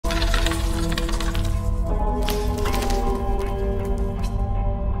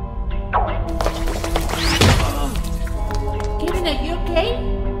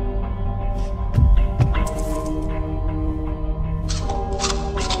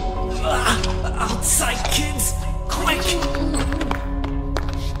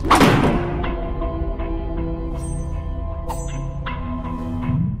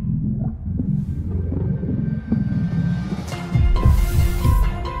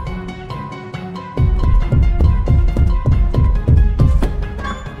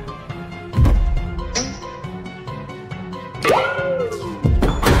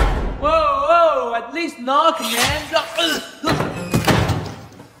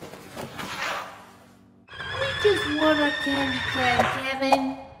Just want a candy can,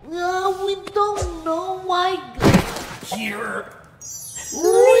 Kevin. We don't know why. Here.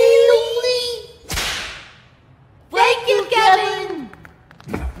 Really? Thank you, Kevin!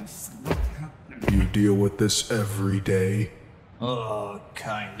 You deal with this every day? Oh,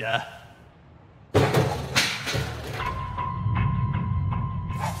 kinda.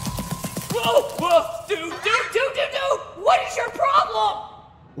 Whoa! Whoa! Dude! What is your problem?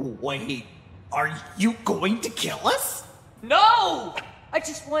 Wait, are you going to kill us? No! I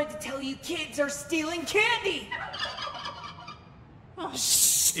just wanted to tell you kids are stealing candy!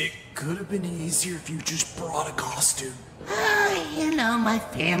 It could have been easier if you just brought a costume. You know, my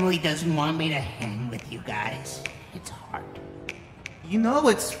family doesn't want me to hang with you guys. It's hard. You know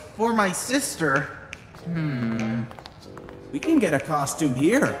it's for my sister. We can get a costume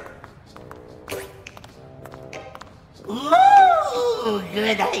here. Ooh,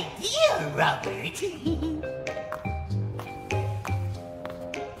 good idea, Robert.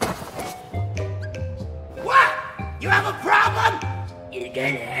 What? You have a problem? You're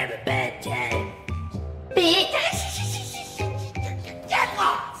gonna have a bad time. Get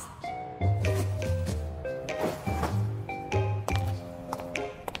lost!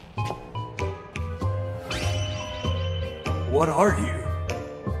 What are you?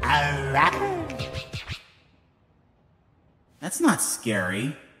 A rapper? That's not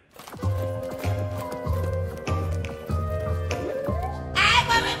scary.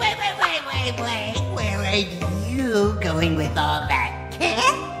 Wait. Where are you going with all that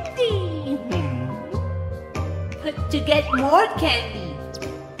candy? To get more candy.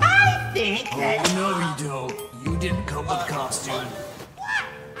 I think that... Oh, no, you don't. You didn't come with a costume.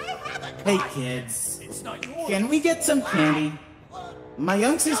 Hey kids, It's not yours. can we get some candy? My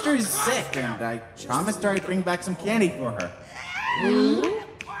young sister is sick and I promised her I'd bring back some candy for her.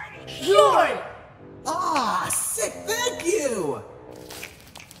 Sure! Aw, sick, thank you!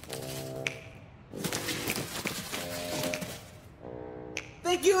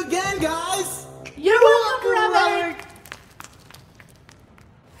 Thank you again, guys! You're welcome, Robert!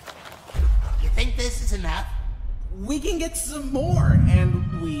 You think this is enough? We can get some more,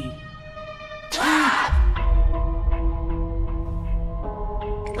 and we...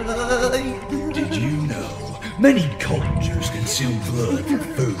 Did you know many cultures consume blood for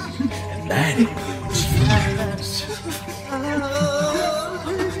food, and that includes humans?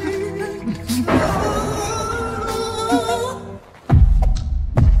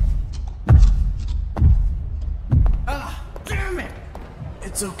 Damn it!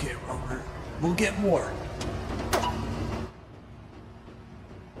 It's okay, Robert. We'll get more.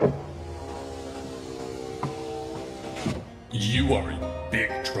 You are in big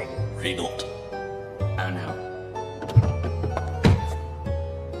trouble, Reynold. Oh no.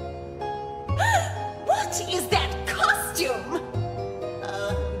 What is that costume?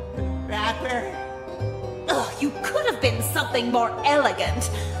 Rapper? Oh, you could have been something more elegant,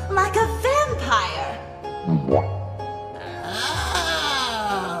 like a vampire. Oh.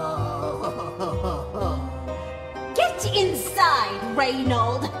 Get inside,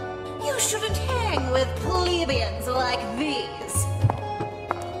 Reynold. You shouldn't hang with plebeians like these.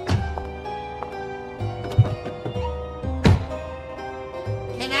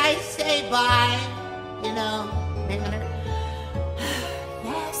 Can I say bye? You know, manner?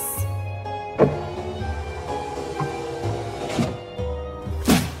 Yes.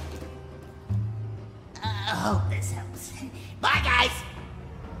 I hope this helps. Bye, guys!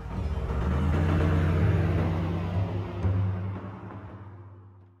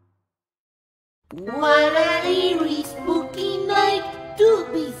 What an eerie, spooky night to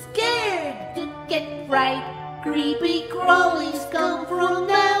be scared, to get fright. Creepy crawlies come from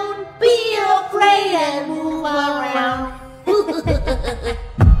down. Be afraid and move around.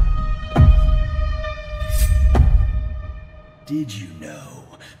 Did you know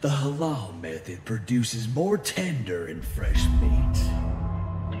the halal method produces more tender and fresh meat?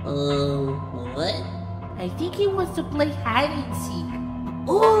 What? I think he wants to play hide and seek.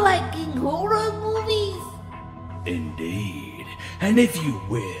 Oh, like in horror movies? Indeed. And if you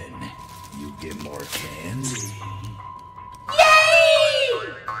win, you get more candy.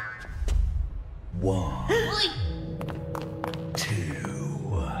 Yay! 1, Oi.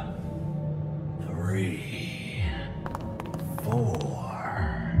 2, 3,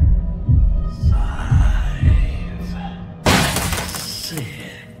 4, 5,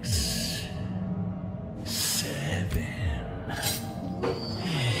 6, 7, 8,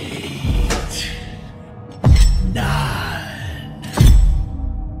 9,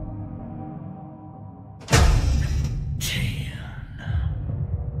 10,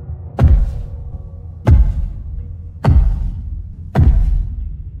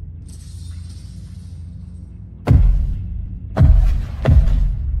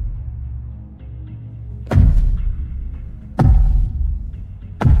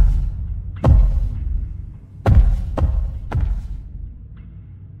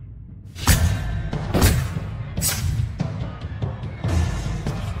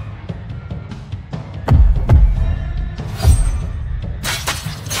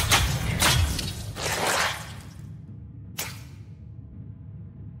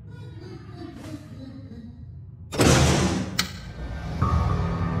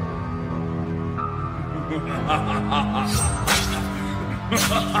 It's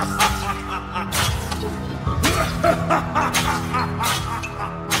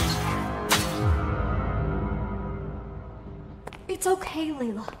okay,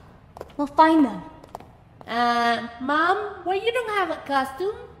 Layla. We'll find them. Mom, why you don't have a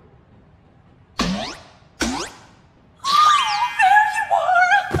costume?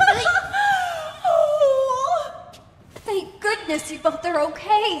 Thank goodness you both are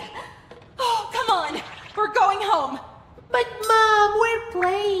okay. Oh, come on. We're going home. But Mom, we're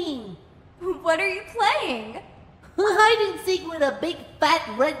playing. What are you playing? Hide and seek with a big fat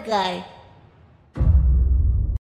red guy.